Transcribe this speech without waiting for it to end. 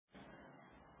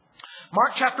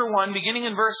Mark chapter 1, beginning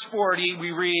in verse 40,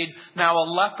 we read, "Now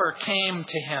a leper came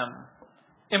to him,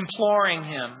 imploring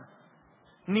him,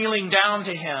 kneeling down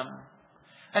to him,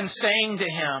 and saying to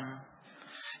him,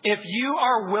 'If you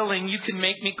are willing, you can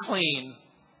make me clean.'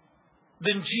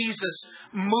 Then Jesus,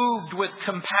 moved with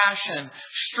compassion,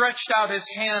 stretched out his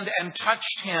hand and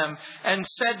touched him and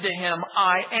said to him,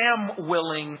 'I am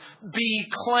willing, be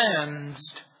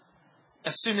cleansed.'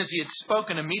 As soon as he had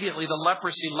spoken, immediately the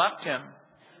leprosy left him,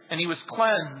 and he was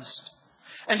cleansed.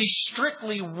 And he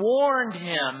strictly warned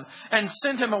him and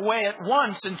sent him away at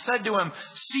once and said to him,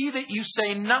 'See that you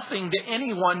say nothing to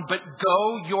anyone, but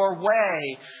go your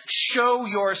way. Show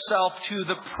yourself to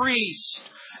the priest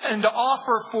and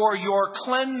offer for your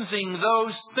cleansing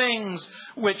those things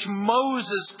which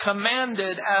Moses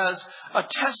commanded as a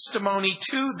testimony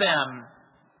to them.'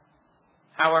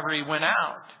 However, he went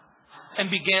out and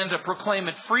began to proclaim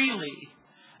it freely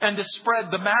and to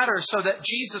spread the matter, so that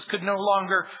Jesus could no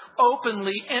longer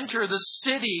openly enter the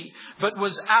city, but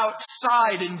was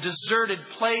outside in deserted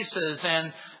places,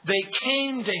 and they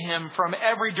came to him from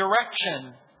every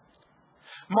direction."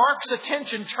 Mark's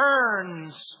attention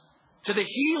turns to the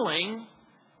healing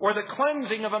or the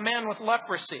cleansing of a man with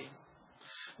leprosy.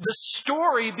 The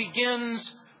story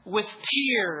begins with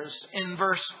tears in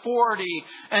verse 40,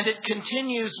 and it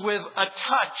continues with a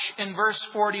touch in verse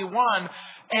 41,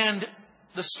 and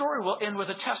the story will end with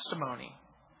a testimony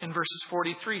in verses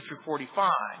 43 through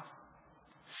 45.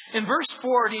 In verse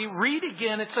 40, read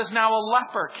again, it says, "Now a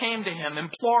leper came to him,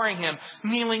 imploring him,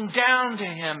 kneeling down to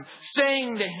him,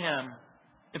 saying to him,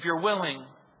 'If you're willing,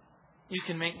 you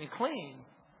can make me clean.'"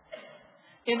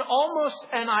 In almost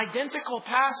an identical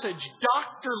passage,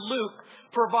 Dr. Luke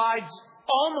provides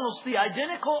almost the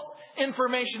identical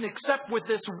information, except with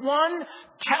this one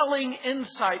telling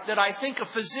insight that I think a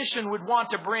physician would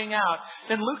want to bring out.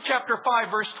 In Luke chapter 5,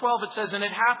 verse 12, it says, "And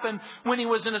it happened when he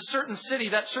was in a certain city,"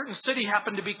 that certain city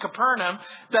happened to be Capernaum,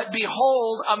 "that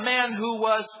behold, a man who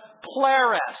was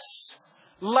pleros,"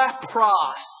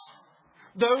 lepros.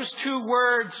 Those two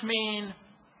words mean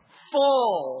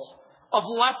full of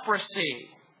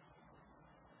leprosy.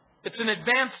 It's an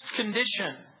advanced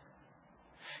condition.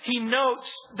 He notes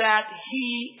that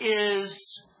he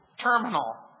is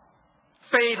terminal,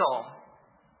 fatal.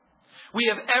 We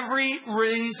have every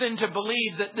reason to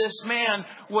believe that this man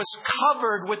was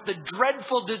covered with the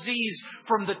dreadful disease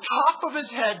from the top of his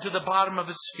head to the bottom of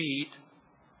his feet.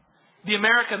 The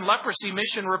American Leprosy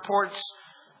Mission reports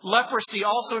leprosy,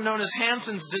 also known as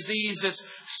Hansen's disease, is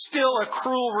still a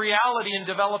cruel reality in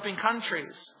developing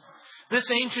countries. This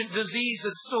ancient disease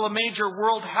is still a major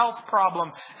world health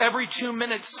problem. Every 2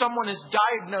 minutes, someone is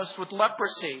diagnosed with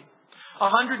leprosy.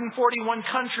 141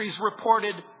 countries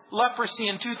reported leprosy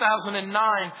in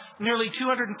 2009. Nearly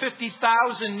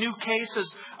 250,000 new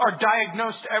cases are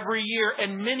diagnosed every year,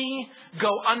 and many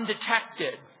go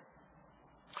undetected.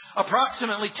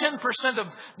 Approximately 10%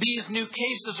 of these new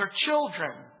cases are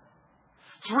children.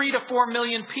 3 to 4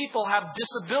 million people have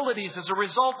disabilities as a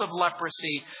result of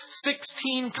leprosy.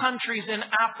 16 countries in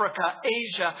Africa,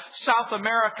 Asia, South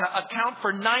America account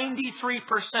for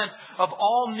 93% of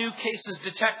all new cases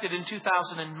detected in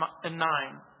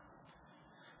 2009.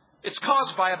 It's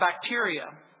caused by a bacteria.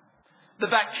 The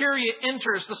bacteria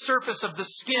enters the surface of the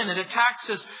skin. It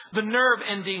attacks the nerve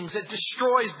endings. It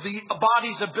destroys the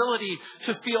body's ability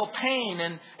to feel pain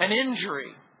and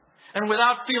injury. And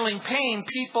without feeling pain,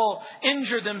 people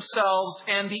injure themselves,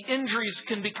 and the injuries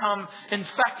can become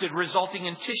infected, resulting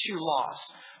in tissue loss.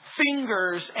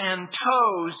 Fingers and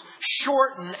toes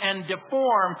shorten and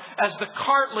deform as the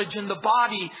cartilage in the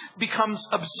body becomes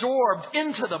absorbed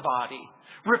into the body.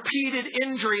 Repeated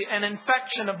injury and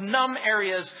infection of numb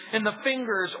areas in the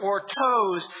fingers or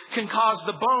toes can cause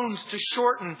the bones to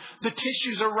shorten. The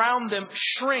tissues around them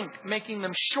shrink, making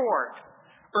them short.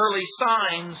 Early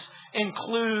signs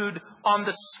include on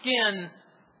the skin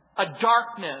a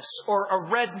darkness or a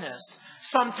redness.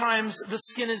 Sometimes the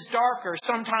skin is darker.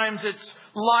 Sometimes it's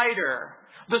lighter.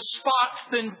 The spots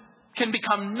then can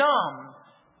become numb,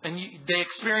 and they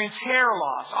experience hair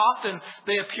loss. Often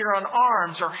they appear on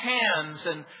arms or hands,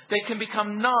 and they can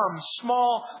become numb.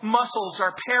 Small muscles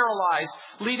are paralyzed,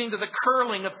 leading to the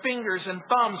curling of fingers and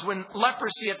thumbs. When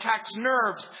leprosy attacks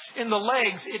nerves in the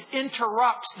legs, it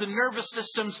interrupts the nervous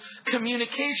system's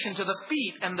communication to the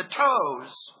feet and the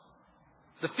toes.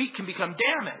 The feet can become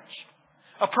damaged.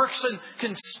 A person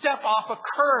can step off a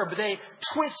curb. They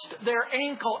twist their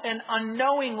ankle, and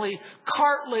unknowingly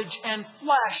cartilage and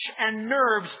flesh and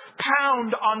nerves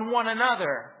pound on one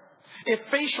another. If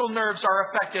facial nerves are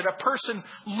affected, a person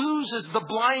loses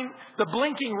the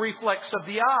blinking reflex of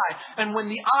the eye. And when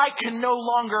the eye can no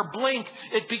longer blink,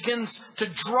 it begins to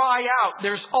dry out.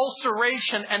 There's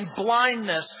ulceration and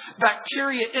blindness.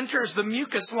 Bacteria enters the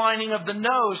mucous lining of the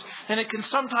nose, and it can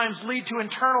sometimes lead to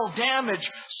internal damage,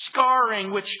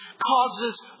 scarring, which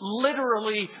causes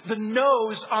literally the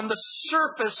nose on the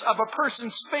surface of a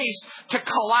person's face to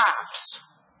collapse.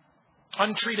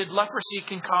 Untreated leprosy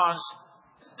can cause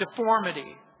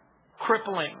deformity,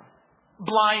 crippling,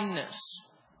 blindness.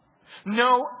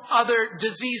 No other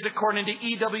disease, according to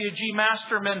E.W.G.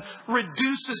 Masterman,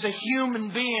 reduces a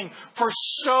human being for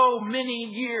so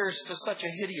many years to such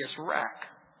a hideous wreck.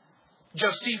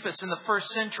 Josephus in the 1st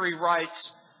century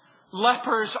writes,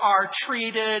 lepers are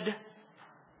treated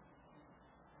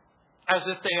as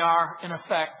if they are, in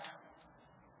effect,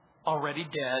 already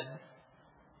dead.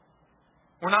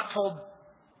 We're not told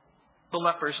the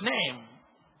leper's name.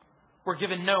 We're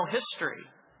given no history.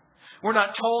 We're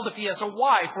not told if he has a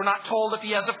wife. We're not told if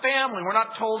he has a family. We're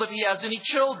not told if he has any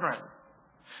children.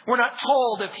 We're not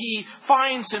told if he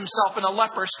finds himself in a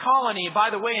leper's colony. By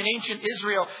the way, in ancient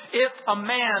Israel, if a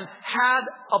man had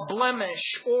a blemish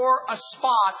or a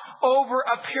spot over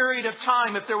a period of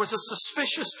time, if there was a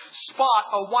suspicious spot,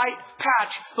 a white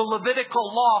patch, the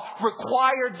Levitical law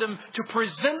required them to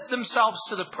present themselves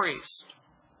to the priest.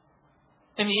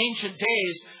 In the ancient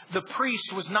days, the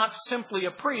priest was not simply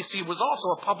a priest. He was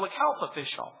also a public health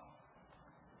official.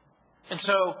 And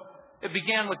so it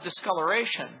began with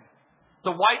discoloration.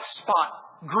 The white spot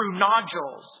grew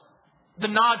nodules. The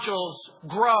nodules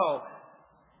grow.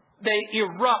 They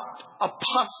erupt a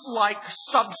pus-like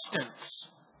substance.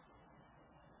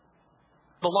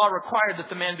 The law required that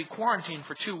the man be quarantined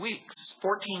for 2 weeks,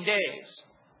 14 days.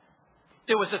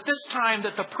 It was at this time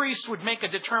that the priest would make a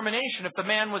determination if the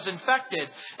man was infected.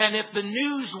 And if the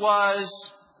news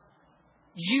was,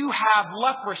 you have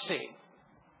leprosy,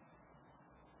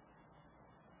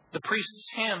 the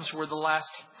priest's hands were the last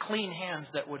clean hands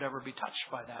that would ever be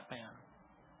touched by that man,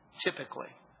 typically.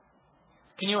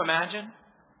 Can you imagine?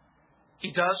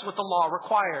 He does what the law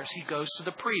requires. He goes to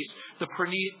the priest.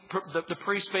 The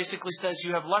priest basically says,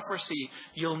 you have leprosy.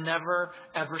 You'll never,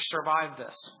 ever survive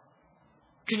this.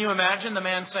 Can you imagine the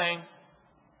man saying,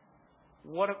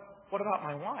 what about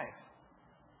my wife?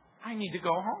 I need to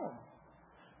go home.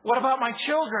 What about my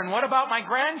children? What about my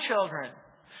grandchildren?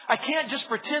 I can't just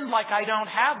pretend like I don't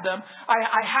have them.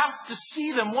 I have to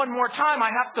see them one more time. I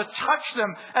have to touch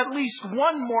them at least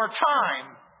one more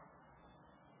time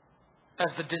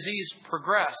as the disease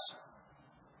progresses.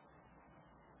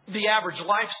 The average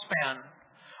lifespan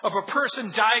of a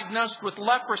person diagnosed with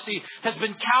leprosy has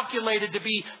been calculated to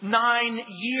be 9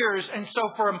 years. And so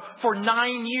for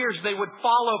 9 years, they would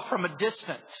follow from a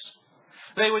distance.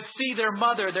 They would see their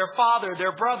mother, their father,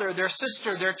 their brother, their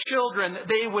sister, their children.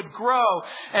 They would grow,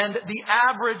 and the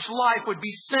average life would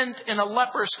be spent in a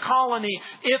leper's colony.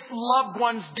 If loved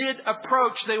ones did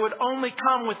approach, they would only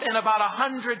come within about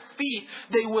 100 feet.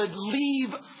 They would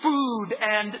leave food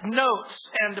and notes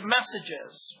and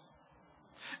messages.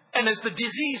 And as the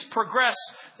disease progressed,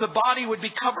 the body would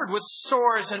be covered with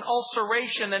sores and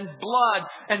ulceration and blood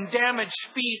and damaged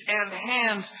feet and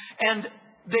hands, and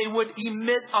they would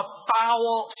emit a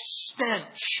foul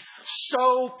stench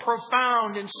so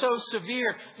profound and so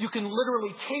severe, you can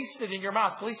literally taste it in your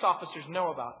mouth. Police officers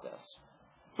know about this,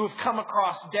 who have come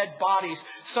across dead bodies.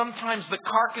 Sometimes the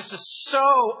carcass is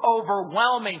so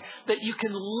overwhelming that you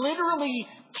can literally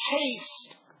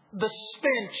taste the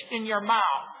stench in your mouth.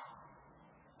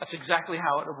 That's exactly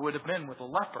how it would have been with a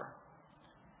leper.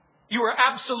 You were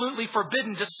absolutely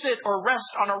forbidden to sit or rest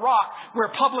on a rock where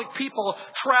public people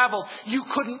traveled. You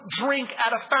couldn't drink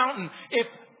at a fountain.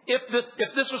 If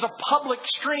this was a public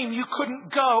stream, you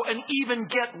couldn't go and even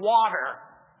get water.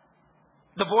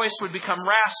 The voice would become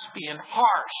raspy and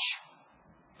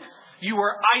harsh. You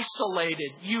were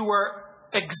isolated. You were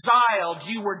exiled.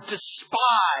 You were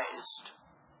despised.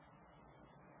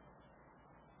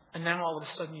 And now all of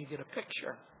a sudden you get a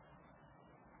picture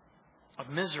of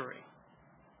misery.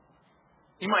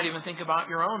 You might even think about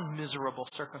your own miserable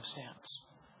circumstance.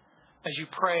 As you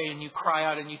pray and you cry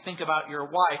out and you think about your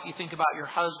wife, you think about your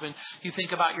husband, you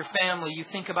think about your family, you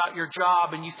think about your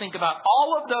job, and you think about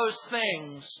all of those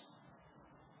things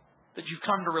that you've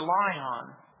come to rely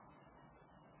on.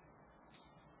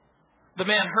 The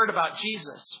man heard about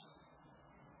Jesus.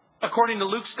 According to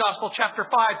Luke's Gospel, chapter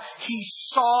 5, he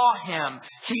saw him.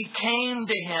 He came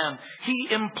to him. He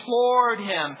implored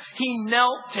him. He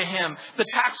knelt to him. The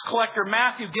tax collector,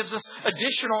 Matthew, gives us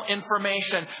additional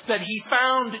information that he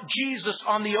found Jesus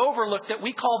on the overlook that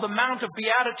we call the Mount of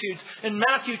Beatitudes. In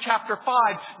Matthew chapter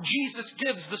 5, Jesus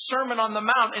gives the Sermon on the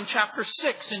Mount in chapter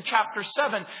 6, in chapter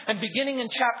 7, and beginning in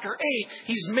chapter 8,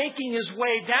 he's making his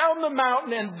way down the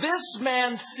mountain, and this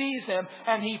man sees him,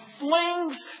 and he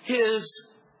flings his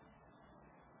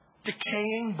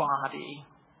decaying body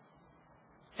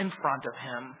in front of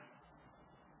him.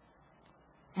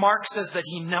 Mark says that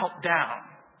he knelt down.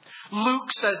 Luke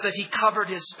says that he covered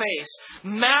his face.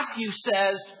 Matthew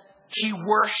says he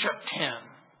worshipped him.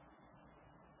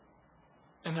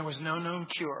 And there was no known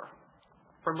cure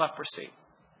for leprosy.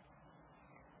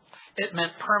 It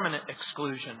meant permanent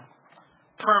exclusion,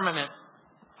 permanent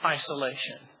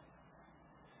isolation.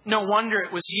 No wonder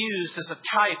it was used as a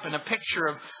type and a picture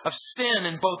of sin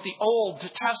in both the Old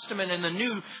Testament and the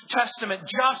New Testament.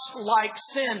 Just like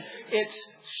sin, its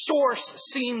source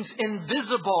seems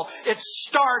invisible. It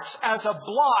starts as a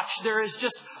blotch. There is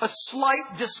just a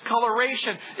slight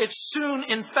discoloration. It soon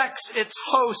infects its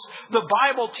host. The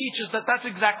Bible teaches that that's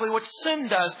exactly what sin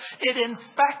does. It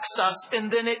infects us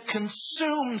and then it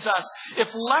consumes us. If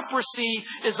leprosy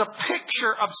is a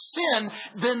picture of sin,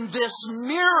 then this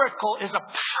miracle is a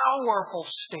powerful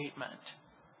statement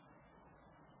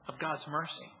of God's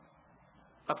mercy,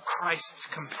 of Christ's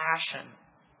compassion.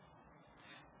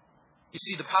 You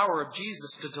see, the power of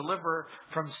Jesus to deliver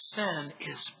from sin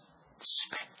is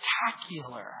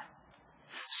spectacular.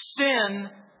 Sin,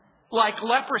 like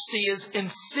leprosy, is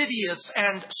insidious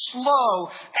and slow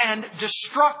and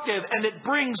destructive, and it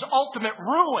brings ultimate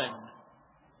ruin.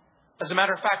 As a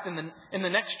matter of fact, in the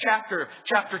next chapter,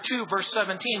 chapter 2, verse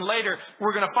 17, later,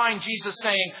 we're going to find Jesus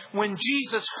saying, when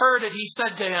Jesus heard it, he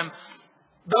said to him,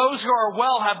 those who are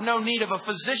well have no need of a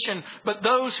physician, but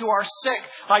those who are sick.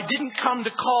 I didn't come to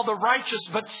call the righteous,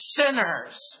 but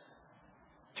sinners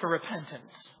to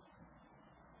repentance.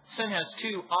 Sin has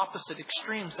two opposite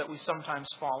extremes that we sometimes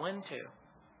fall into.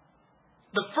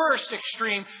 The first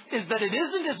extreme is that it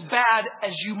isn't as bad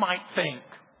as you might think.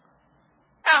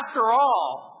 After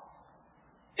all,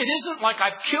 it isn't like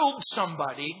I've killed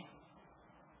somebody.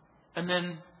 And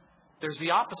then there's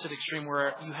the opposite extreme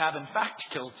where you have in fact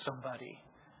killed somebody.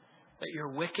 That your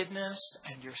wickedness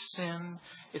and your sin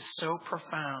is so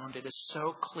profound, it is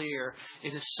so clear,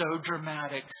 it is so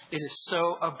dramatic, it is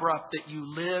so abrupt that you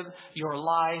live your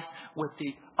life with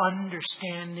the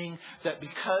understanding that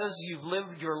because you've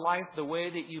lived your life the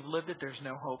way that you've lived it, there's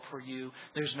no hope for you,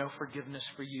 there's no forgiveness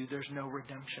for you, there's no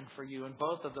redemption for you. And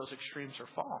both of those extremes are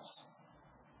false.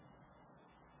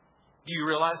 Do you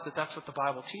realize that that's what the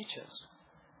Bible teaches?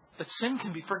 That sin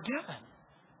can be forgiven.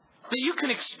 That you can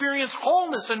experience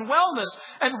wholeness and wellness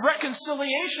and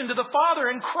reconciliation to the Father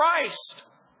in Christ.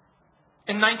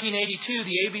 In 1982,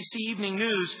 the ABC Evening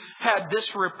News had this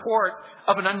report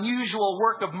of an unusual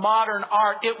work of modern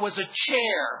art. It was a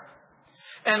chair.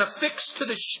 And affixed to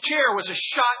the chair was a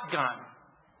shotgun.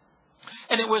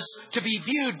 And it was to be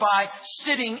viewed by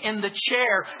sitting in the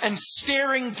chair and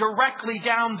staring directly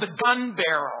down the gun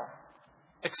barrel.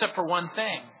 Except for one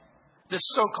thing. This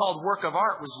so-called work of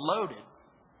art was loaded.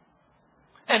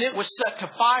 And it was set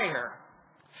to fire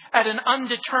at an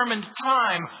undetermined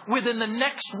time within the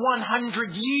next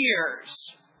 100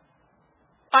 years.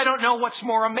 I don't know what's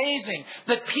more amazing.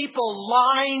 That people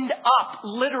lined up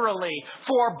literally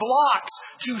for blocks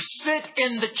to sit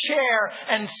in the chair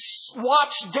and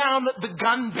watch down the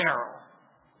gun barrel.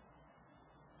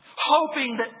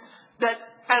 Hoping that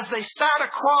as they sat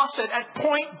across it at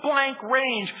point blank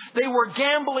range, they were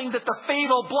gambling that the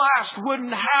fatal blast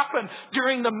wouldn't happen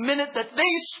during the minute that they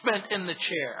spent in the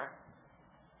chair.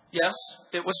 Yes,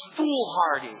 it was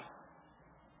foolhardy.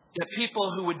 Yet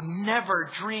people who would never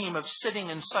dream of sitting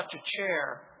in such a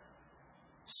chair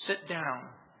sit down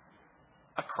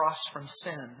across from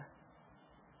sin,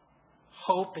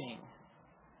 hoping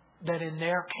that in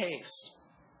their case,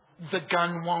 the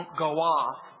gun won't go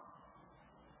off.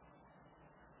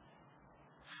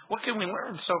 What can we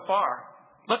learn so far?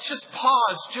 Let's just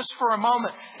pause just for a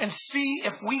moment and see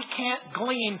if we can't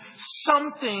glean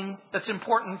something that's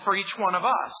important for each one of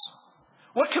us.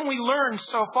 What can we learn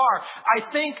so far?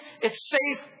 I think it's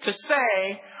safe to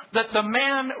say that the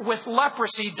man with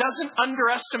leprosy doesn't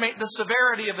underestimate the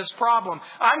severity of his problem.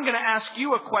 I'm going to ask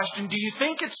you a question. Do you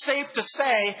think it's safe to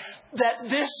say that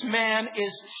this man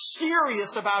is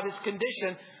serious about his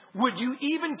condition? Would you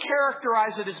even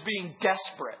characterize it as being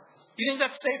desperate? Do you think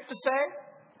that's safe to say?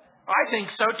 I think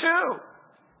so too.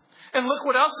 And look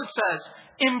what else it says.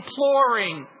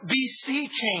 imploring,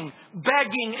 beseeching,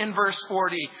 begging in verse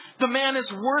 40. The man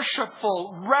is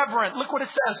worshipful, reverent. Look what it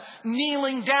says.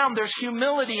 Kneeling down. There's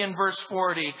humility in verse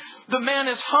 40. The man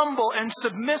is humble and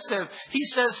submissive. He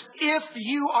says, if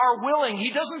you are willing.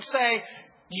 He doesn't say,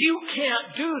 you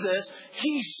can't do this.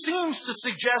 He seems to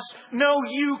suggest, no,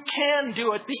 you can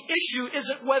do it. The issue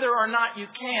isn't whether or not you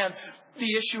can.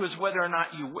 The issue is whether or not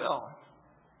you will.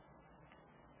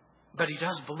 But he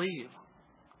does believe.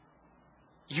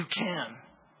 You can.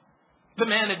 The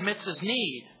man admits his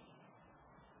need.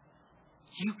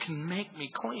 You can make me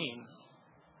clean.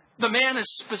 The man is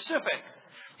specific.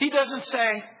 He doesn't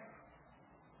say,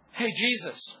 hey,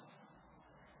 Jesus,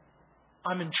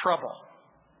 I'm in trouble.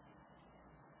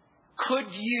 Could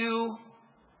you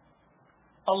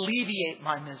alleviate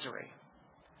my misery?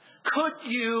 Could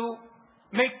you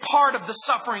make part of the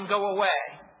suffering go away?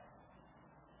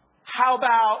 How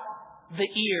about the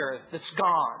ear that's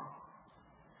gone?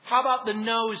 How about the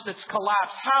nose that's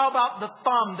collapsed? How about the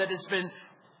thumb that has been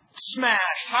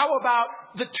smashed? How about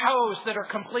the toes that are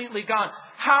completely gone?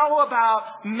 How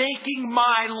about making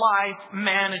my life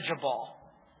manageable?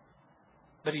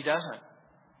 But he doesn't.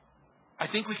 I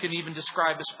think we can even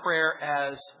describe his prayer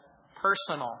as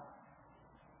personal.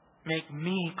 Make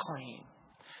me clean.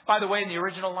 By the way, in the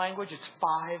original language, it's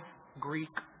 5 Greek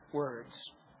words.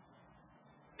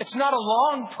 It's not a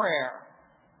long prayer.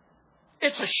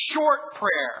 It's a short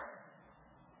prayer.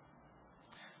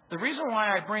 The reason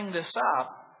why I bring this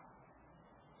up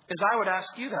is I would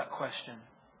ask you that question.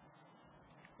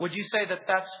 Would you say that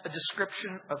that's a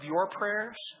description of your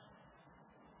prayers?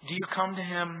 Do you come to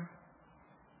Him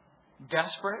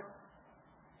desperate,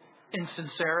 in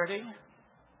sincerity,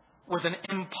 with an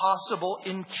impossible,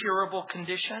 incurable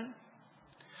condition?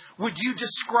 Would you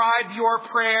describe your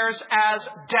prayers as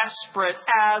desperate,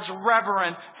 as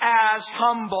reverent, as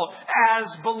humble,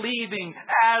 as believing,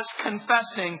 as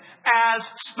confessing, as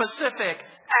specific,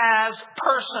 as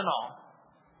personal?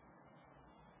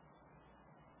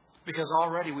 Because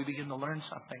already we begin to learn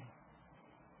something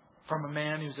from a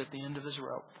man who's at the end of his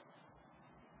rope.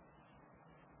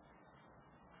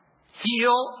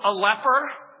 Heal a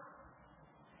leper?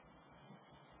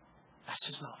 That's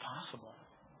just not possible.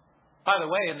 By the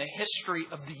way, in the history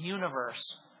of the universe,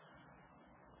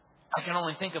 I can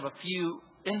only think of a few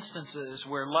instances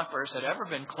where lepers had ever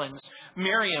been cleansed.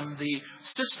 Miriam, the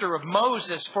sister of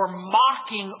Moses, for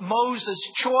mocking Moses'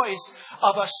 choice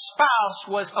of a spouse,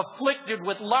 was afflicted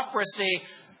with leprosy.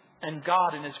 And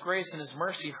God, in His grace and His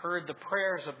mercy, heard the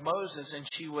prayers of Moses, and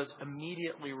she was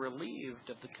immediately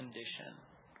relieved of the condition.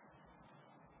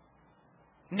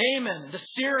 Naaman, the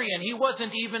Syrian, he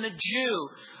wasn't even a Jew.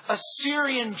 A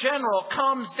Syrian general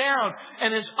comes down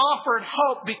and is offered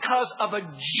hope because of a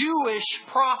Jewish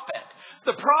prophet.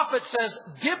 The prophet says,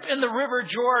 dip in the river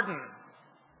Jordan.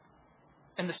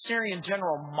 And the Syrian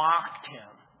general mocked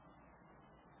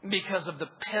him because of the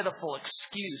pitiful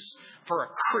excuse for a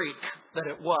creek that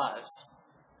it was.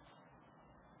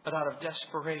 But out of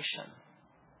desperation,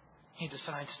 he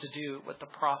decides to do what the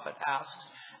prophet asks.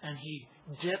 And he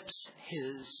dips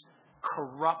his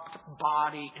corrupt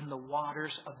body in the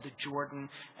waters of the Jordan,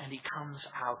 and he comes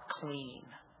out clean.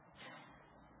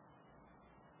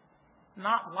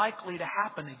 Not likely to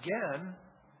happen again.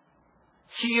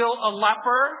 Heal a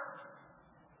leper.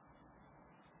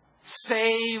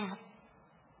 Save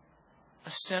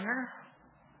a sinner.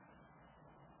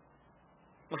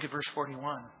 Look at verse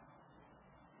 41.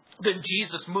 Then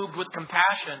Jesus, moved with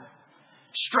compassion,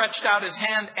 stretched out His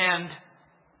hand and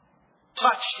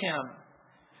touched him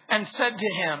and said to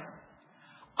him,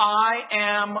 I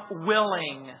am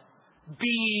willing,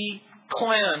 be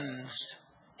cleansed.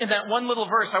 In that one little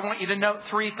verse, I want you to note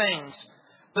 3 things.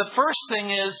 The first thing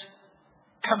is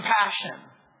compassion.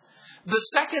 The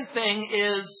second thing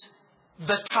is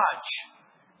the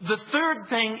touch. The third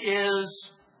thing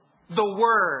is the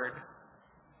word.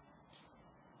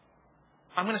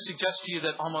 I'm going to suggest to you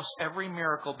that almost every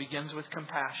miracle begins with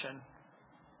compassion.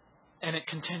 And it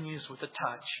continues with a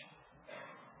touch.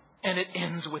 And it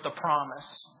ends with a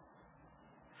promise.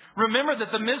 Remember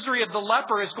that the misery of the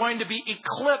leper is going to be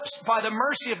eclipsed by the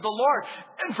mercy of the Lord.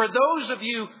 And for those of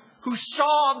you who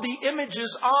saw the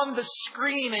images on the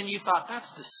screen and you thought,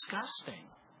 that's disgusting,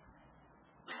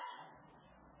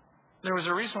 there was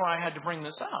a reason why I had to bring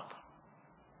this up.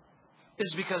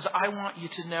 It's because I want you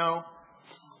to know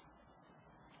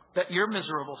that your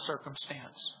miserable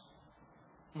circumstance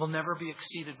will never be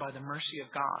exceeded by the mercy of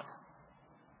God.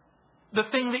 The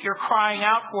thing that you're crying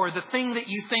out for, the thing that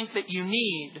you think that you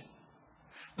need,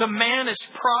 The man is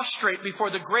prostrate before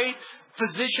the great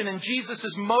physician, and Jesus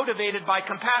is motivated by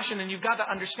compassion. And you've got to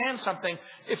understand something.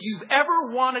 If you've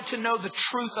ever wanted to know the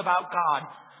truth about God,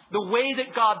 the way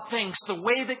that God thinks, the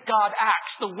way that God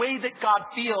acts, the way that God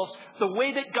feels, the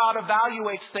way that God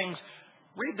evaluates things,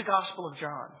 read the Gospel of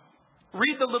John.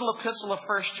 Read the little epistle of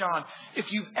 1 John. If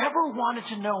you've ever wanted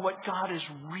to know what God is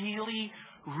really,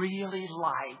 really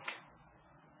like,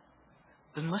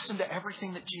 then listen to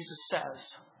everything that Jesus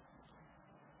says.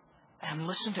 And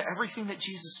listen to everything that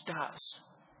Jesus does.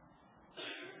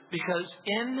 Because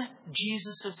in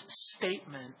Jesus'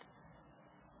 statement,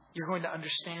 you're going to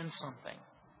understand something.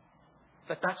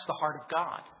 That's the heart of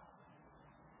God.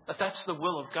 That's the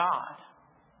will of God.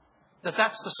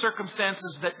 That's the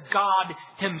circumstances that God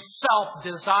Himself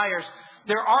desires.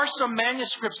 There are some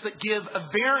manuscripts that give a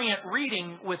variant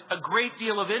reading with a great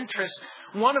deal of interest.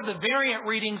 One of the variant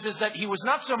readings is that He was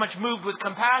not so much moved with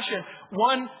compassion.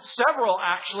 Several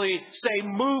actually say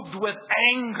moved with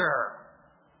anger.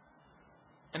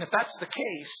 And if that's the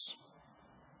case,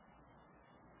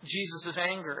 Jesus is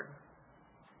angered.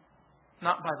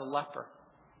 Not by the leper.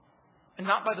 And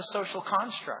not by the social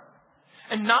construct.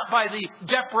 And not by the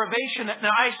deprivation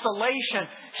and isolation.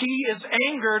 He is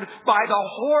angered by the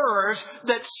horrors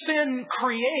that sin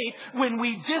create when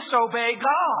we disobey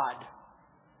God.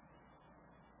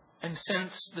 And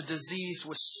since the disease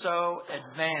was so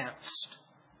advanced,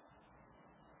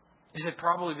 it had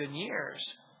probably been years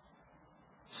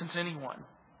since anyone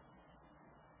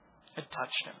had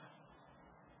touched him.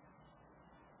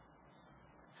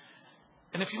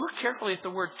 And if you look carefully at the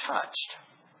word touched,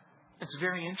 it's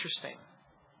very interesting.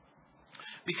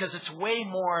 Because it's way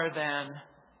more than,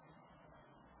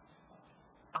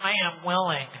 I am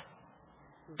willing,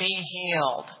 be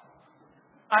healed.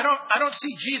 I don't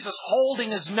see Jesus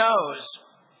holding His nose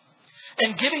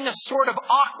and giving a sort of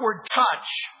awkward touch.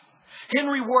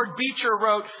 Henry Ward Beecher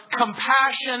wrote,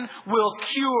 compassion will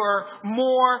cure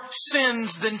more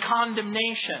sins than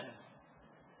condemnation.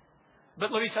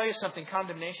 But let me tell you something,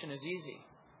 condemnation is easy.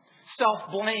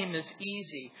 Self-blame is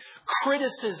easy.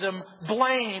 Criticism,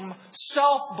 blame,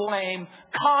 self-blame,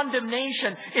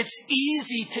 condemnation. It's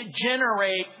easy to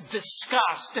generate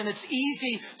disgust, and it's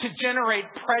easy to generate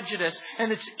prejudice,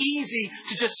 and it's easy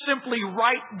to just simply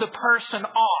write the person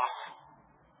off.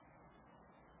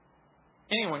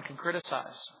 Anyone can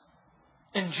criticize.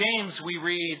 In James we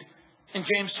read, in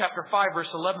James chapter 5,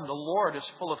 verse 11, the Lord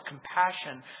is full of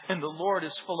compassion and the Lord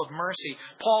is full of mercy.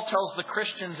 Paul tells the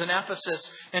Christians in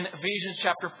Ephesus in Ephesians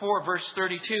chapter 4, verse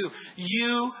 32,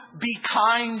 you be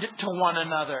kind to one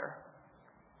another,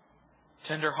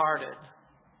 tender-hearted,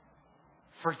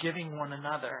 forgiving one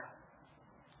another.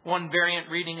 One variant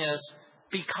reading is,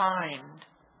 be kind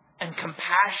and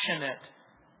compassionate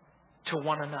to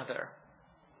one another.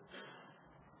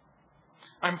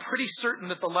 I'm pretty certain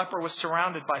that the leper was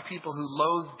surrounded by people who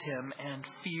loathed him and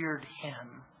feared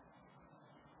him.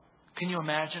 Can you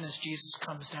imagine as Jesus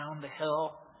comes down the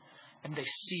hill and they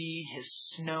see His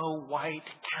snow white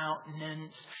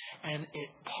countenance and it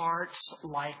parts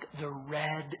like the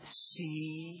Red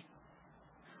Sea?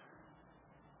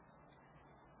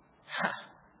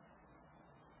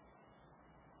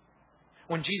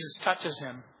 When Jesus touches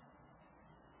him,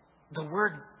 the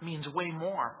word means way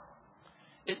more.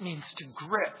 It means to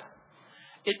grip.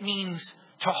 It means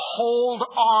to hold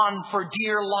on for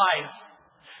dear life.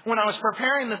 When I was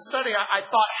preparing the study, I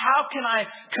thought, how can I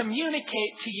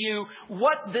communicate to you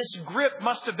what this grip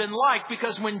must have been like?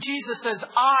 Because when Jesus says,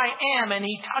 I am, and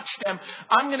He touched him,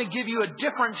 I'm going to give you a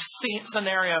different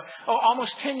scenario.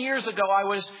 Almost 10 years ago, I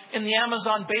was in the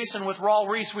Amazon basin with Raul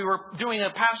Reese. We were doing a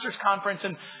pastor's conference,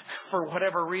 and for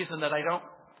whatever reason that I don't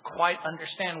quite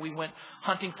understand, we went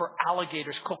hunting for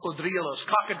alligators, cocodrilos,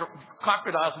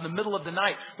 crocodiles in the middle of the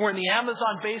night. We're in the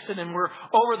Amazon basin and we're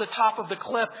over the top of the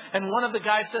cliff, and one of the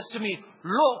guys says to me,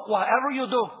 look, whatever you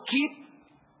do, keep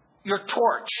your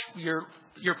torch,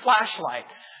 your flashlight.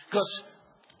 He goes,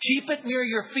 keep it near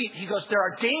your feet. He goes, there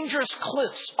are dangerous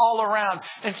cliffs all around.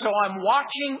 And so I'm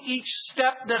watching each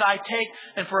step that I take.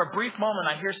 And for a brief moment,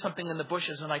 I hear something in the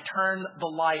bushes and I turn the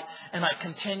light and I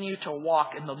continue to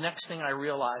walk. And the next thing I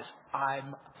realize,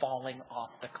 I'm falling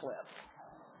off the cliff.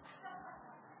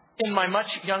 In my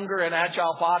much younger and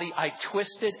agile body, I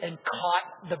twisted and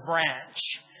caught the branch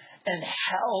and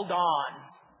held on.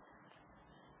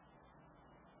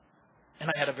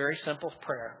 And I had a very simple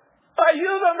prayer.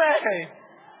 Ayúdame!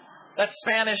 That's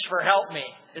Spanish for help me.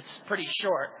 It's pretty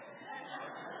short.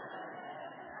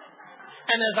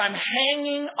 And as I'm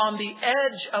hanging on the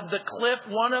edge of the cliff,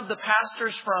 one of the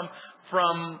pastors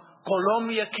from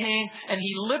Colombia came and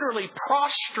he literally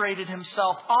prostrated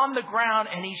himself on the ground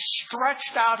and he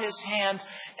stretched out his hands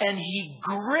and he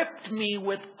gripped me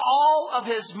with all of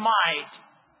his might.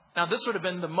 Now, this would have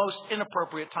been the most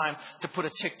inappropriate time to put a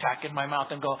Tic Tac in my mouth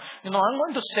and go, I'm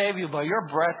going to save you, but your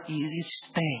breath really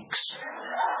stinks.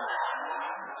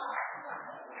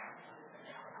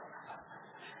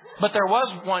 But there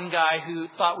was one guy who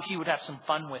thought he would have some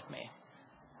fun with me.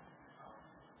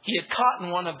 He had caught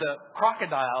in one of the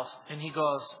crocodiles, and he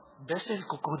goes, "Bese el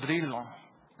cocodrilo."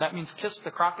 That means kiss the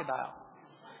crocodile.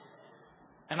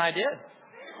 And I did.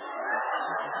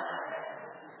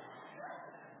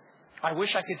 I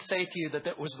wish I could say to you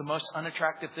that was the most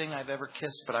unattractive thing I've ever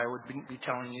kissed, but I would be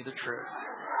telling you the truth.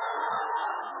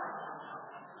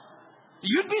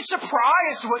 You'd be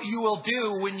surprised what you will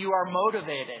do when you are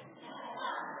motivated.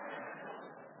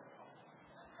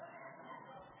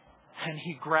 And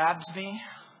he grabs me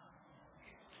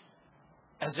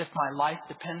as if my life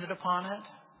depended upon it,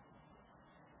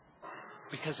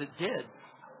 because it did.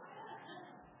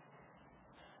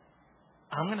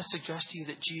 I'm going to suggest to you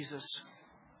that Jesus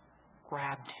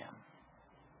grabbed him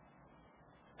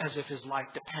as if his life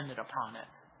depended upon it.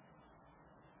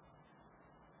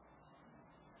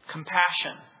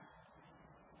 Compassion,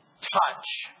 touch,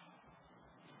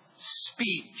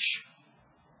 speech.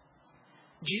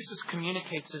 Jesus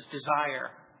communicates his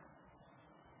desire.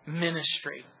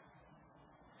 Ministry.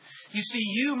 You see,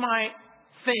 you might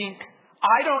think,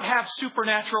 I don't have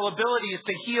supernatural abilities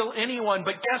to heal anyone,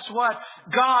 but guess what?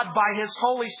 God, by his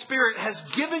Holy Spirit, has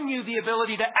given you the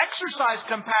ability to exercise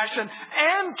compassion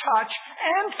and touch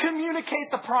and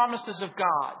communicate the promises of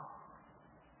God.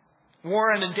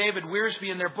 Warren and David Wiersbe,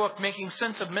 in their book, Making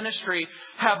Sense of Ministry,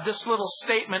 have this little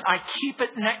statement. I keep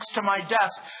it next to my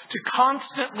desk to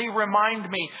constantly remind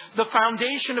me. The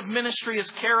foundation of ministry is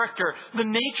character. The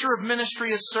nature of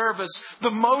ministry is service. The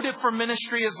motive for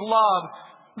ministry is love.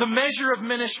 The measure of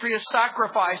ministry is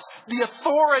sacrifice. The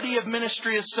authority of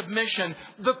ministry is submission.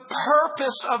 The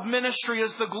purpose of ministry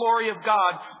is the glory of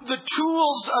God. The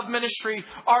tools of ministry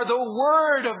are the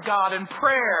Word of God and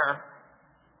prayer.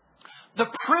 The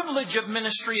privilege of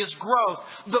ministry is growth.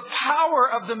 The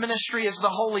power of the ministry is the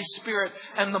Holy Spirit.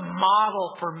 And the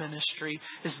model for ministry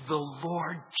is the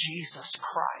Lord Jesus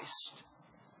Christ.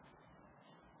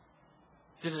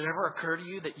 Did it ever occur to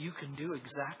you that you can do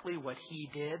exactly what he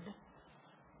did?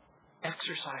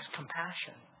 Exercise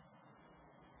compassion.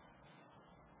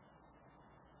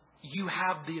 You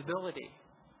have the ability.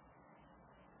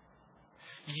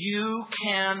 You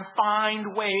can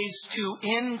find ways to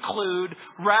include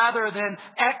rather than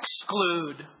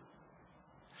exclude.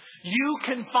 You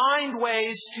can find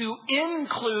ways to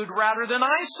include rather than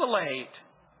isolate.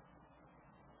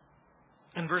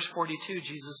 In verse 42,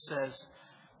 Jesus says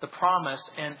the promise,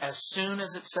 and as soon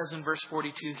as it says in verse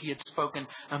 42, he had spoken,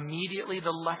 immediately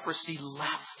the leprosy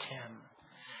left him,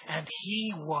 and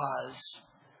he was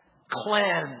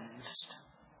cleansed.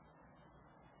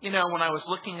 You know, when I was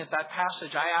looking at that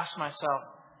passage, I asked myself,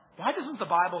 why doesn't the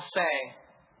Bible say,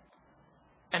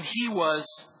 and he was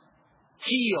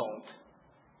healed?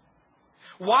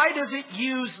 Why does it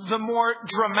use the more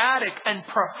dramatic and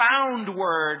profound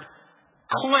word,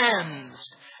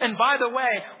 cleansed? And by the way,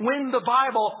 when the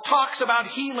Bible talks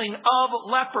about healing of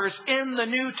lepers in the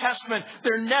New Testament,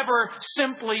 they're never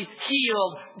simply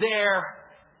healed, they're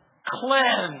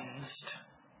cleansed.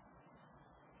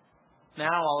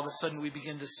 Now, all of a sudden, we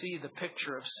begin to see the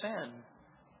picture of sin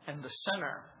and the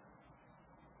sinner.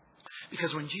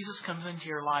 Because when Jesus comes into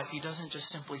your life, he doesn't just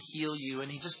simply heal you,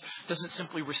 and he just doesn't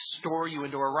simply restore you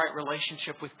into a right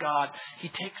relationship with God. He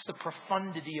takes the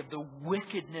profundity of the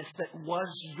wickedness that was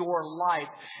your life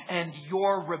and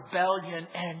your rebellion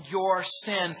and your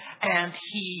sin, and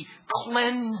he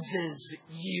cleanses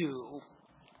you.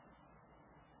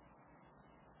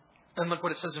 And look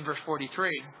what it says in verse 43.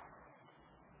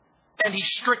 And he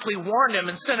strictly warned him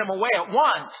and sent him away at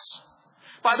once.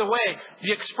 By the way,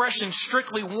 the expression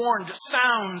strictly warned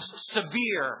sounds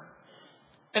severe.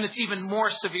 And it's even more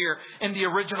severe in the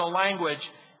original language.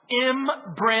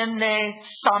 Imbrene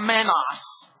samenos.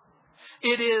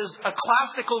 It is a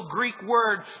classical Greek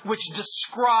word which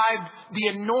described the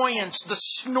annoyance, the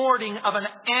snorting of an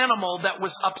animal that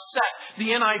was upset. The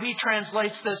NIV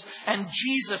translates this, and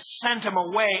Jesus sent him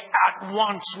away at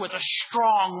once with a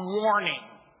strong warning.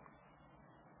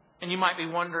 And you might be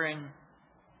wondering,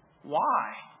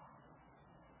 why?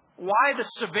 Why the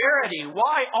severity?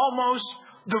 Why almost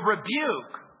the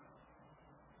rebuke?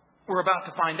 We're about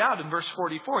to find out in verse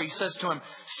 44. He says to him,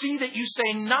 see that you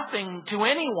say nothing to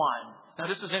anyone. Now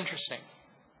this is interesting.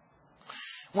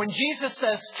 When Jesus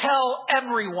says, tell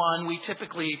everyone, we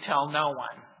typically tell no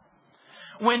one.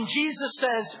 When Jesus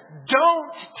says,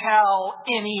 don't tell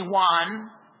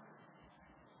anyone,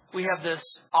 we have this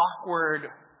awkward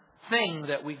thing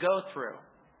that we go through.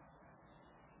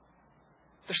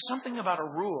 There's something about a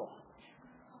rule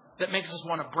that makes us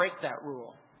want to break that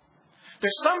rule.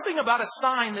 There's something about a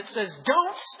sign that says,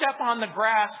 don't step on the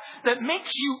grass, that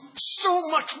makes you so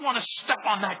much want to step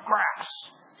on that grass.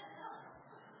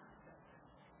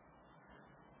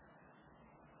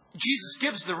 Jesus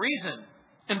gives the reason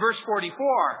in verse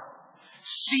 44.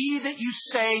 See that you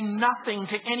say nothing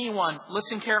to anyone.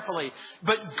 Listen carefully.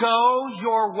 But go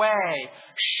your way.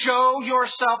 Show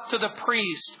yourself to the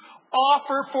priest.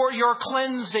 Offer for your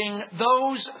cleansing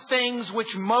those things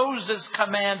which Moses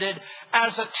commanded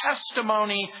as a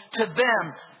testimony to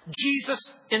them. Jesus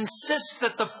insists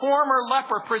that the former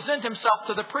leper present himself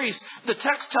to the priest. The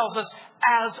text tells us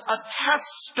as a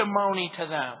testimony to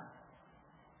them.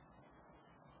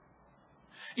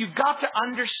 You've got to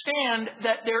understand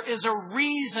that there is a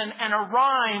reason and a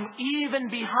rhyme even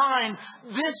behind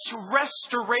this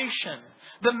restoration.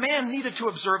 The man needed to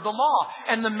observe the law,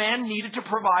 and the man needed to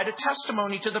provide a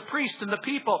testimony to the priest and the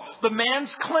people. The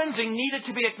man's cleansing needed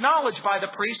to be acknowledged by the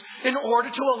priest in order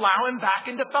to allow him back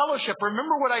into fellowship.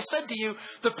 Remember what I said to you?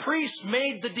 The priest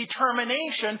made the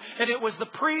determination, and it was the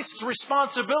priest's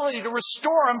responsibility to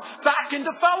restore him back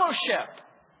into fellowship.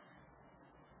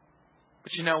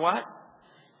 But you know what?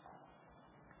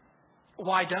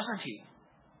 Why doesn't he?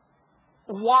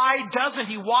 Why doesn't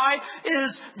he? Why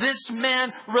is this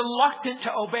man reluctant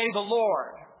to obey the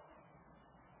Lord?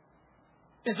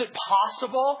 Is it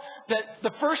possible that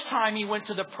the first time he went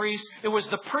to the priest, it was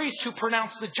the priest who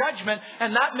pronounced the judgment,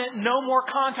 and that meant no more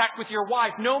contact with your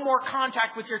wife, no more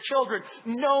contact with your children,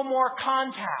 no more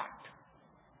contact?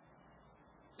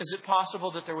 Is it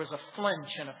possible that there was a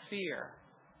flinch and a fear?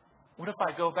 What if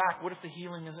I go back? What if the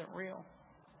healing isn't real?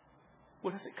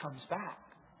 What if it comes back?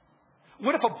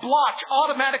 What if a blotch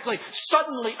automatically,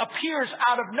 suddenly appears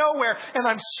out of nowhere and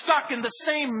I'm stuck in the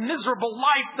same miserable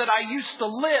life that I used to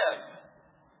live?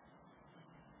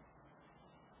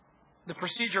 The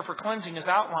procedure for cleansing is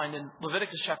outlined in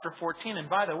Leviticus chapter 14. And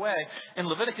by the way, in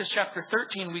Leviticus chapter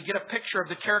 13, we get a picture of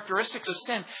the characteristics of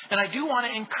sin. And I do want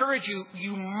to encourage you,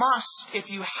 you must, if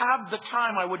you have the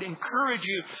time, I would encourage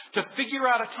you to figure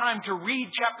out a time to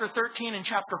read chapter 13 and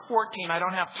chapter 14. I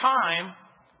don't have time.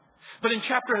 But in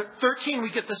chapter 13,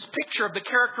 we get this picture of the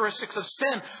characteristics of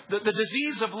sin. The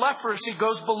disease of leprosy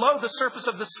goes below the surface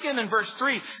of the skin in verse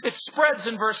 3. It spreads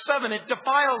in verse 7. It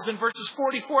defiles in verses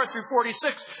 44 through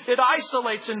 46. It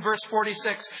isolates in verse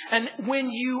 46. And when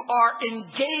you are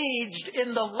engaged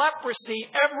in the leprosy,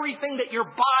 everything that your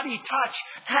body touch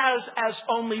has as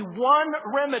only one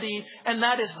remedy, and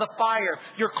that is the fire.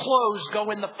 Your clothes go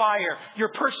in the fire. Your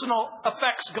personal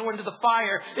effects go into the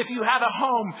fire. If you have a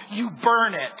home, you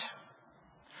burn it.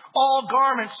 All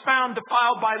garments found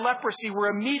defiled by leprosy were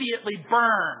immediately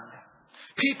burned.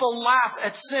 People laugh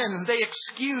at sin. They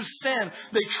excuse sin.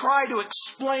 They try to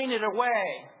explain it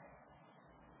away.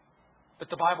 But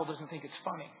the Bible doesn't think it's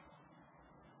funny.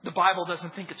 The Bible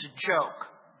doesn't think it's a joke.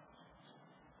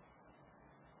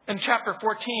 In chapter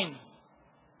 14,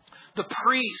 the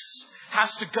priest has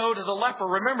to go to the leper.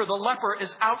 Remember, the leper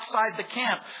is outside the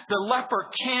camp. The leper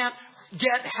can't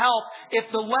get help.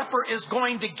 If the leper is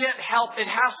going to get help, it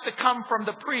has to come from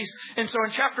the priest. And so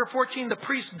in chapter 14, the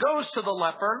priest goes to the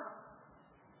leper,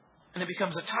 and it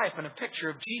becomes a type and a picture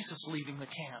of Jesus leaving the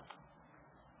camp.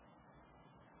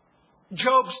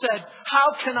 Job said,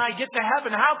 how can I get to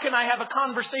heaven? How can I have a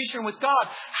conversation with God?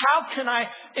 How can I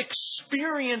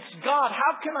experience God?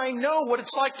 How can I know what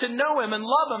it's like to know Him and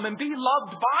love Him and be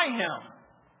loved by Him?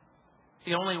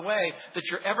 The only way that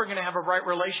you're ever going to have a right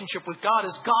relationship with God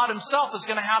is God Himself is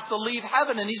going to have to leave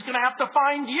heaven, and He's going to have to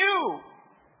find you.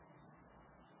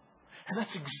 And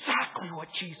that's exactly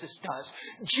what Jesus does.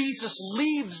 Jesus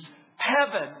leaves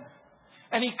heaven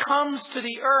and He comes to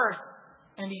the earth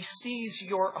and He sees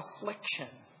your affliction.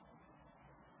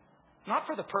 Not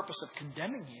for the purpose of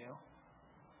condemning you,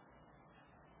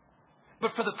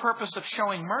 but for the purpose of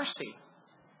showing mercy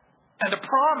and a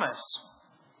promise.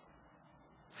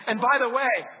 And by the way,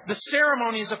 the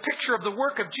ceremony is a picture of the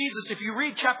work of Jesus. If you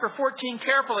read chapter 14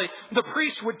 carefully, the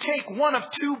priest would take one of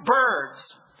two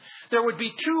birds. There would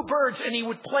be two birds, and he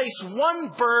would place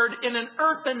one bird in an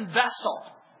earthen vessel.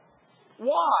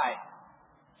 Why?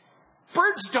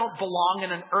 Birds don't belong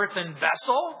in an earthen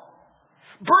vessel.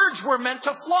 Birds were meant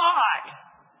to fly.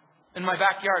 In my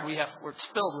backyard, we're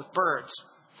filled with birds.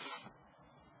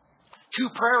 Two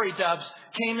prairie doves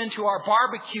came into our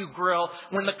barbecue grill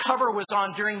when the cover was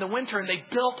on during the winter, and they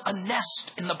built a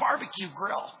nest in the barbecue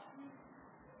grill.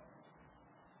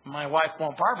 My wife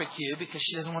won't barbecue because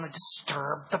she doesn't want to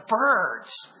disturb the birds.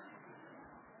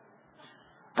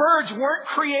 Birds weren't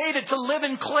created to live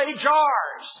in clay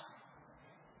jars.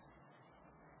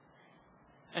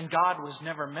 And God was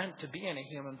never meant to be in a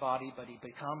human body, but He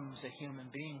becomes a human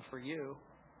being for you.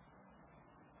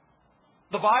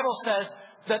 The Bible says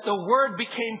that the Word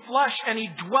became flesh and He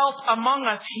dwelt among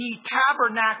us. He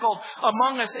tabernacled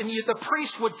among us. And the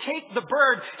priest would take the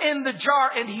bird in the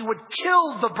jar and he would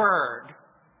kill the bird.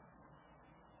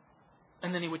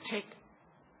 And then he would take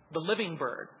the living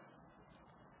bird.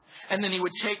 And then he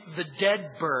would take the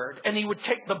dead bird. And he would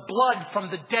take the blood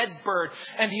from the dead bird.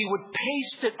 And he would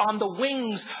paste it on the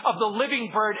wings of the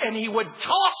living bird. And he would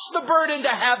toss the bird into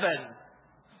heaven.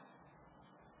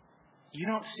 You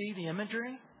don't see the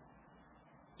imagery?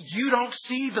 You don't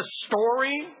see the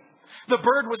story? The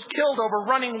bird was killed over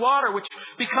running water, which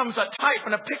becomes a type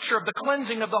and a picture of the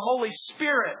cleansing of the Holy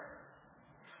Spirit.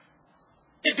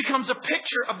 It becomes a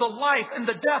picture of the life and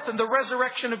the death and the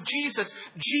resurrection of Jesus.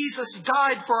 Jesus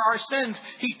died for our sins.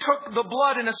 He took the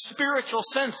blood in a spiritual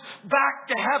sense back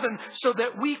to heaven so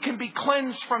that we can be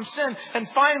cleansed from sin. And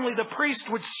finally, the priest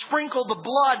would sprinkle the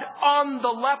blood on the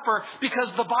leper because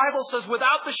the Bible says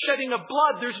without the shedding of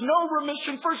blood, there's no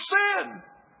remission for sin.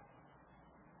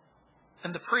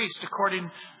 And the priest, according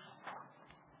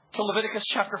to Leviticus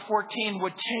chapter 14,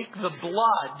 would take the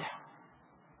blood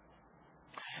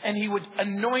and he would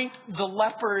anoint the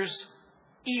leper's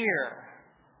ear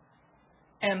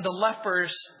and the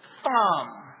leper's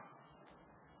thumb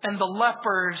and the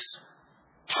leper's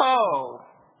toe.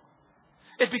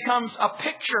 It becomes a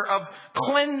picture of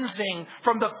cleansing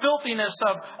from the filthiness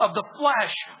of the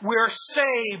flesh. We're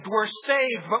saved,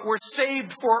 but we're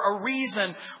saved for a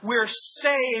reason. We're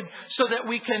saved so that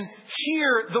we can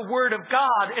hear the Word of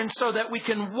God and so that we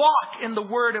can walk in the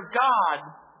Word of God.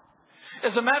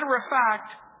 As a matter of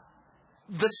fact,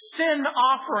 the sin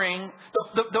offering,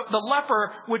 the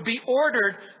leper would be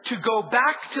ordered to go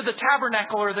back to the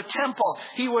tabernacle or the temple.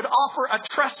 He would offer a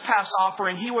trespass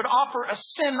offering. He would offer a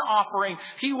sin offering.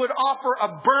 He would offer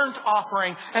a burnt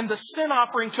offering. And the sin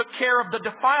offering took care of the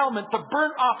defilement. The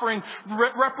burnt offering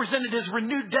represented his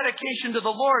renewed dedication to the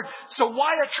Lord. So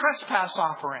why a trespass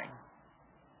offering?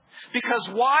 Because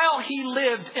while he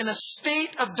lived in a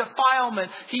state of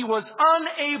defilement, he was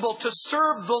unable to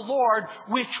serve the Lord,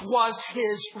 which was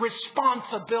his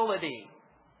responsibility.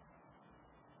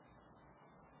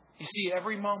 You see,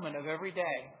 every moment of every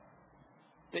day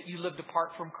that you lived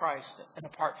apart from Christ and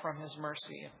apart from His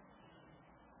mercy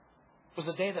was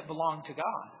a day that belonged to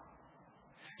God.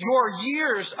 Your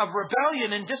years of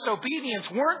rebellion and disobedience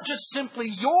weren't just simply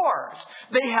yours.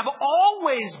 They have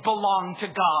always belonged to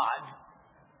God.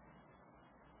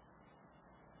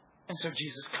 And so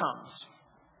Jesus comes.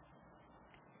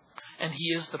 And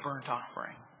He is the burnt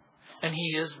offering. And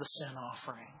He is the sin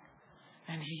offering.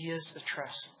 And He is the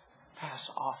trespass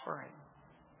offering.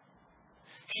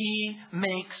 He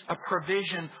makes a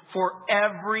provision for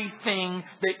everything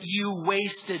that you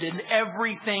wasted and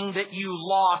everything that you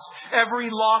lost. Every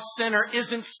lost sinner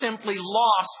isn't simply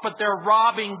lost, but they're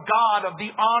robbing God of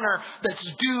the honor that's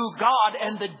due God.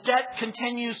 And the debt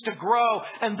continues to grow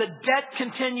and the debt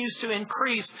continues to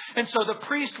increase. And so the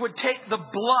priest would take the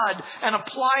blood and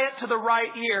apply it to the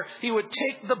right ear. He would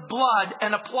take the blood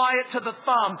and apply it to the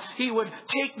thumb. He would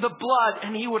take the blood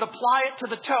and he would apply it to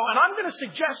the toe. And I'm going to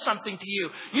suggest something to you.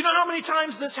 You know how many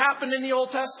times this happened in the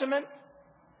Old Testament?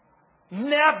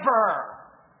 Never.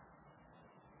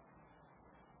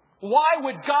 Why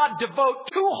would God devote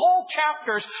 2 whole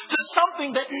chapters to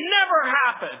something that never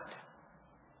happened?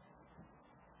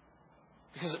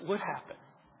 Because it would happen.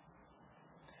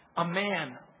 A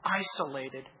man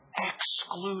isolated,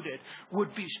 excluded,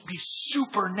 would be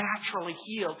supernaturally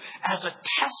healed as a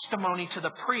testimony to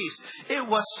the priest. It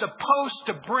was supposed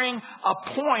to bring a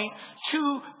point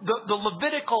to the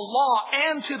Levitical law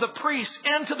and to the priest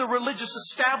and to the religious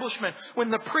establishment. When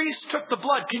the priest took the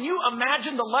blood, can you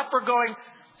imagine the leper going,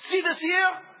 see this ear?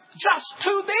 Just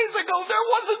 2 days ago, there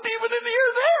wasn't even an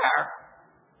ear there.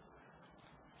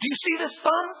 Do you see this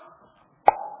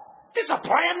thumb? It's a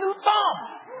brand new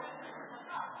thumb.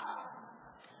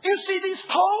 You see these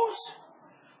toes?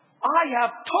 I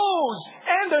have toes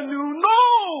and a new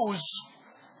nose.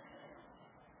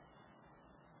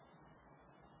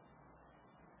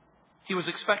 He was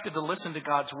expected to listen to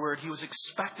God's word. He was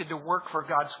expected to work for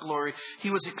God's glory.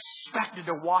 He was expected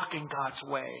to walk in God's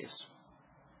ways.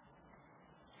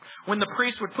 When the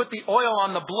priest would put the oil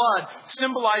on the blood,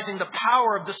 symbolizing the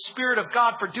power of the Spirit of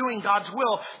God for doing God's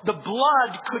will, the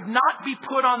blood could not be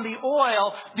put on the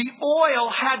oil. The oil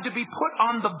had to be put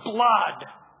on the blood.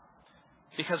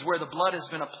 Because where the blood has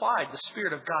been applied, the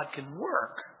Spirit of God can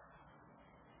work.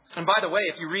 And by the way,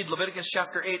 if you read Leviticus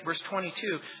chapter 8, verse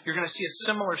 22, you're going to see a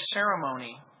similar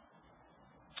ceremony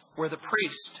where the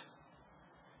priest,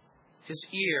 his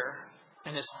ear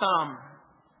and his thumb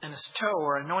and his toe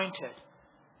were anointed.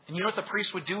 And you know what the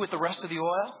priest would do with the rest of the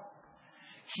oil?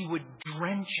 He would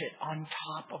drench it on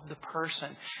top of the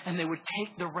person. And they would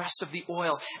take the rest of the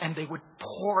oil and they would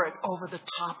pour it over the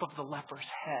top of the leper's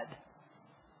head.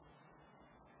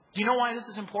 Do you know why this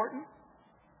is important?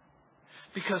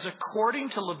 Because according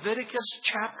to Leviticus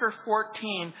chapter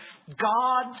 14,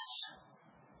 God's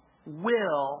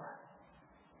will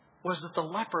was that the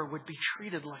leper would be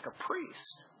treated like a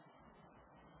priest.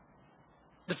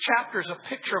 The chapter is a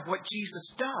picture of what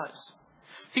Jesus does.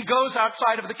 He goes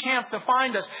outside of the camp to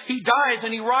find us. He dies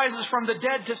and he rises from the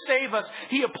dead to save us.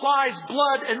 He applies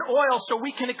blood and oil so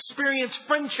we can experience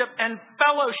friendship and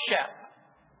fellowship.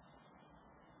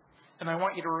 And I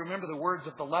want you to remember the words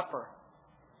of the leper.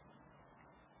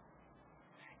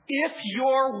 If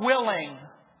you're willing,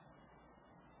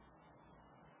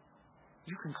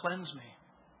 you can cleanse me.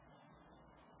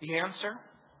 The answer?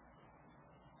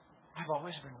 I've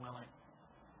always been willing.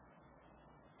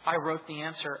 I wrote the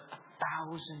answer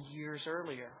 1,000 years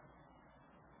earlier.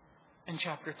 In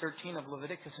chapter 13 of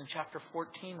Leviticus and chapter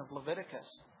 14 of Leviticus.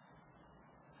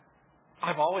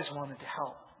 I've always wanted to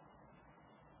help.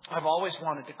 I've always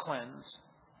wanted to cleanse.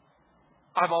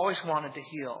 I've always wanted to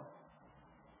heal.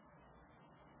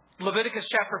 Leviticus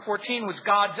chapter 14 was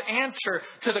God's answer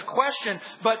to the question.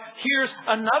 But here's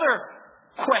another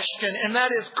question, and that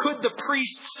is, could the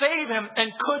priest save him,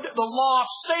 and could the law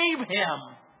save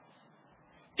him?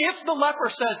 If the leper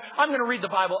says, I'm going to read the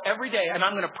Bible every day, and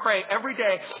I'm going to pray every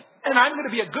day, and I'm going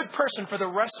to be a good person for the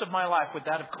rest of my life, would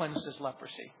that have cleansed his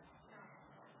leprosy?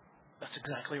 That's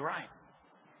exactly right.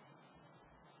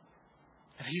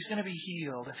 If he's going to be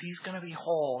healed, if he's going to be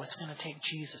whole, it's going to take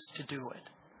Jesus to do it.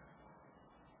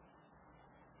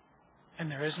 And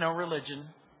there is no religion,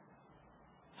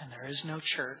 and there is no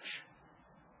church,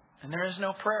 and there is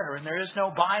no prayer, and there is no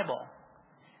Bible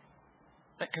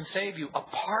that can save you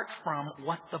apart from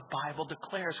what the Bible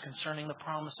declares concerning the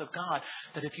promise of God.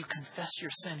 That if you confess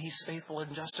your sin, He's faithful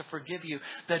and just to forgive you.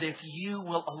 That if you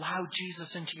will allow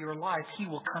Jesus into your life, He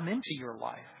will come into your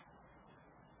life.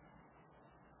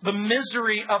 The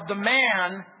misery of the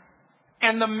man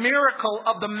and the miracle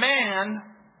of the man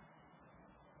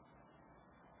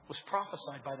was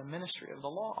prophesied by the ministry of the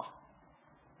law.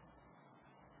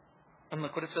 And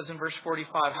look what it says in verse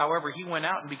 45. However, he went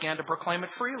out and began to proclaim it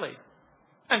freely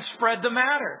and spread the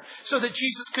matter, so that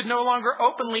Jesus could no longer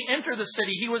openly enter the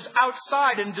city. He was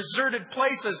outside in deserted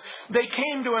places. They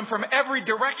came to him from every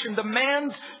direction. The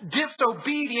man's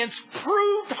disobedience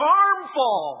proved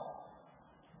harmful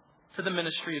to the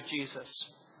ministry of Jesus.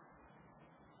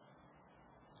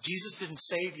 Jesus didn't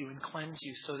save you and cleanse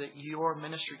you so that your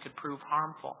ministry could prove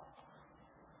harmful.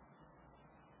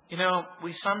 You know,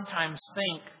 we sometimes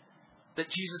think that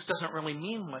Jesus doesn't really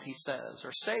mean what He says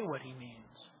or say what He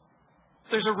means.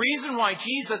 There's a reason why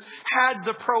Jesus had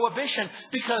the prohibition,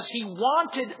 because He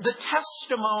wanted the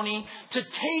testimony to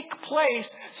take place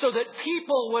so that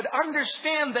people would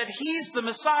understand that He's the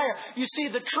Messiah. You see,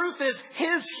 the truth is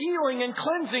His healing and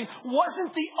cleansing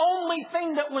wasn't the only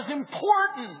thing that was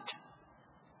important.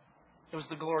 It was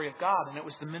the glory of God, and it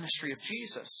was the ministry of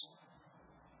Jesus.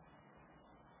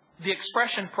 The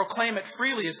expression proclaim it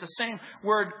freely is the same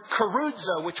word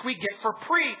keruzo, which we get for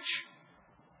preach.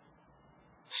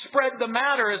 Spread the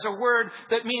matter is a word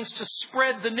that means to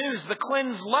spread the news. The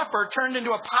cleansed leper turned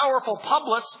into a powerful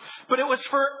publicist, but it was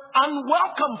for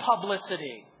unwelcome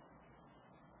publicity.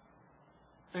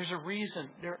 There's a reason.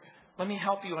 Let me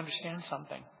help you understand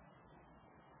something.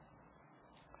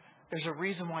 There's a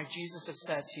reason why Jesus has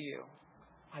said to you,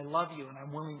 I love you and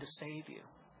I'm willing to save you.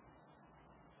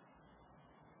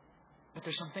 But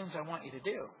there's some things I want you to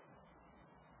do.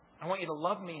 I want you to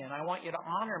love me, and I want you to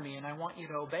honor me, and I want you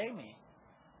to obey me.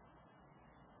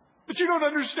 But you don't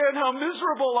understand how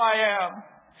miserable I am.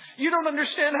 You don't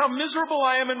understand how miserable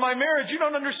I am in my marriage. You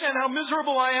don't understand how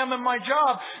miserable I am in my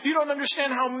job. You don't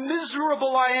understand how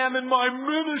miserable I am in my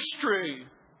ministry.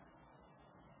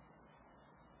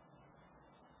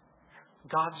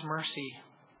 God's mercy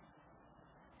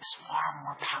is far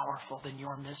more powerful than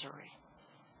your misery.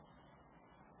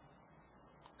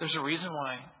 There's a reason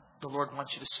why the Lord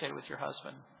wants you to stay with your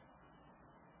husband.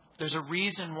 There's a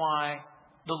reason why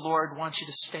the Lord wants you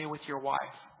to stay with your wife.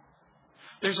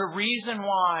 There's a reason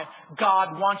why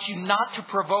God wants you not to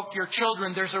provoke your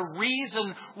children. There's a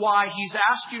reason why He's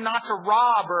asked you not to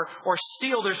rob or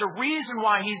steal. There's a reason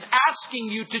why He's asking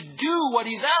you to do what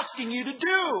He's asking you to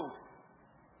do.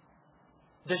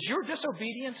 Does your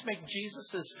disobedience make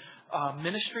Jesus'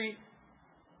 ministry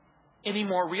any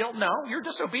more real? No, your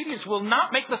disobedience will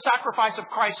not make the sacrifice of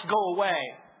Christ go away.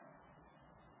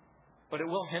 But it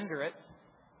will hinder it.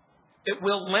 It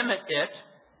will limit it.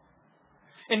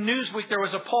 In Newsweek, there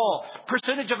was a poll.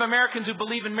 Percentage of Americans who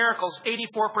believe in miracles,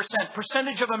 84%.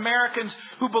 Percentage of Americans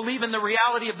who believe in the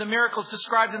reality of the miracles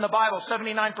described in the Bible,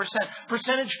 79%.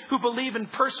 Percentage who believe in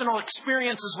personal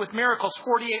experiences with miracles,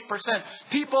 48%.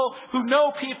 People who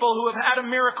know people who have had a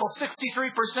miracle,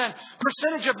 63%.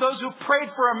 Percentage of those who prayed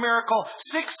for a miracle,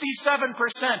 67%.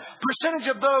 Percentage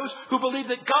of those who believe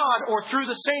that God or through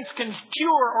the saints can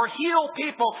cure or heal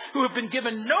people who have been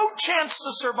given no chance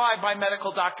to survive by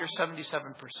medical doctors,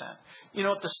 77%. You know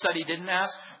what the study didn't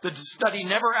ask? The study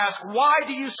never asked, why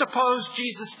do you suppose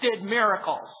Jesus did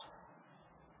miracles?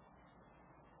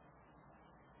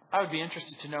 I would be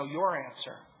interested to know your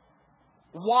answer.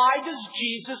 Why does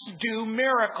Jesus do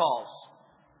miracles?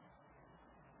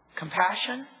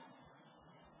 Compassion?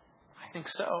 I think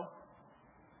so.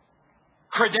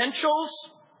 Credentials?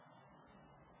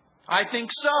 I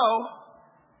think so.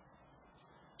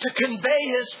 To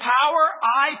convey His power?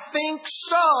 I think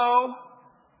so.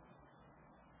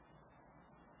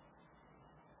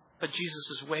 But Jesus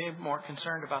is way more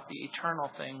concerned about the eternal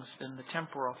things than the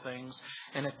temporal things.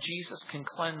 And if Jesus can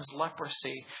cleanse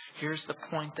leprosy, here's the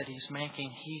point that He's making.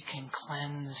 He can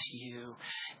cleanse you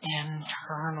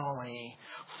internally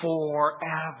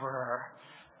forever.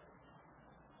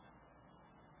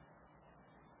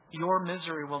 Your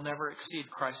misery will never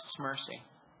exceed Christ's mercy.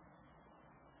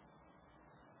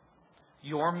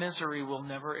 Your misery will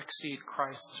never exceed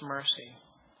Christ's mercy.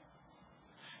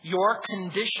 Your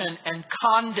condition and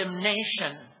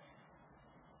condemnation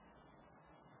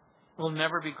will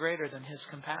never be greater than His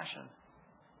compassion.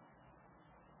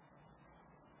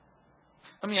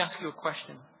 Let me ask you a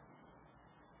question.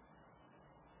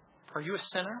 Are you a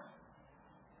sinner?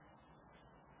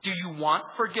 Do you want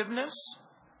forgiveness?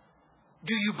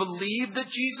 Do you believe that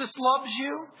Jesus loves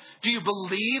you? Do you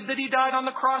believe that He died on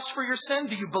the cross for your sin?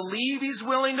 Do you believe He's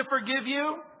willing to forgive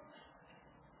you?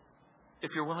 If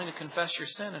you're willing to confess your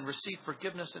sin and receive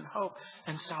forgiveness and hope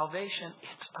and salvation,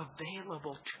 it's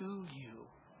available to you.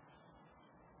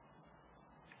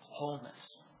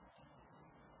 Wholeness.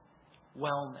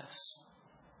 Wellness.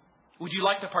 Would you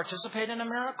like to participate in a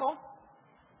miracle?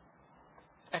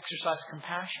 Exercise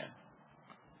compassion.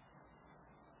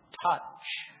 Touch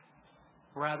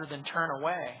rather than turn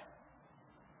away.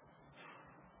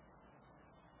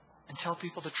 And tell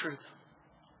people the truth.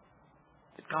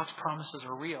 That God's promises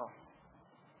are real.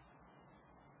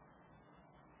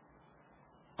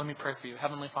 Let me pray for you.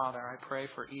 Heavenly Father, I pray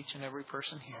for each and every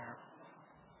person here.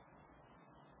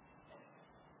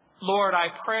 Lord, I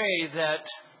pray that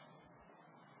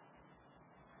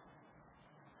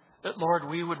Lord,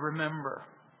 we would remember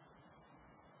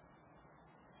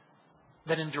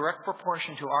that in direct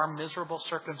proportion to our miserable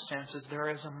circumstances, there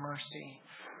is a mercy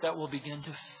that will begin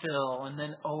to fill and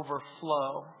then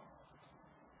overflow.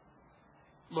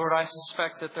 Lord, I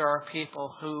suspect that there are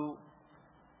people who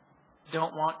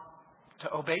don't want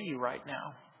to obey You right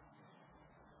now.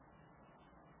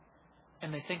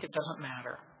 And they think it doesn't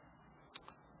matter.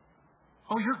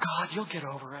 Oh, you're God, you'll get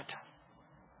over it.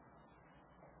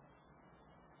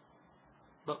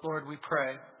 But Lord, we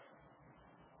pray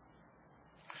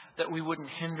that we wouldn't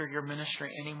hinder Your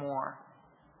ministry anymore.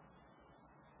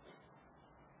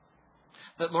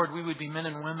 That, Lord, we would be men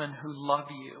and women who love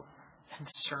You and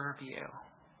serve You.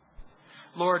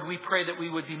 Lord, we pray that we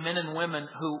would be men and women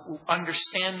who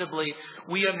understandably,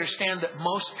 we understand that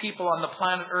most people on the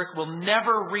planet Earth will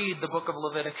never read the book of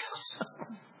Leviticus.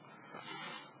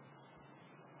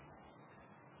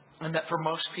 And that for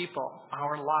most people,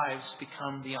 our lives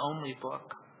become the only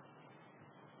book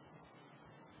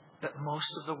that most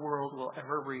of the world will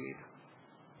ever read.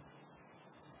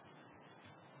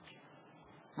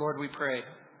 Lord, we pray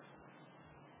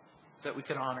that we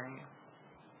could honor You.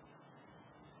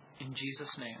 In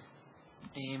Jesus' name,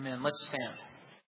 amen. Let's stand.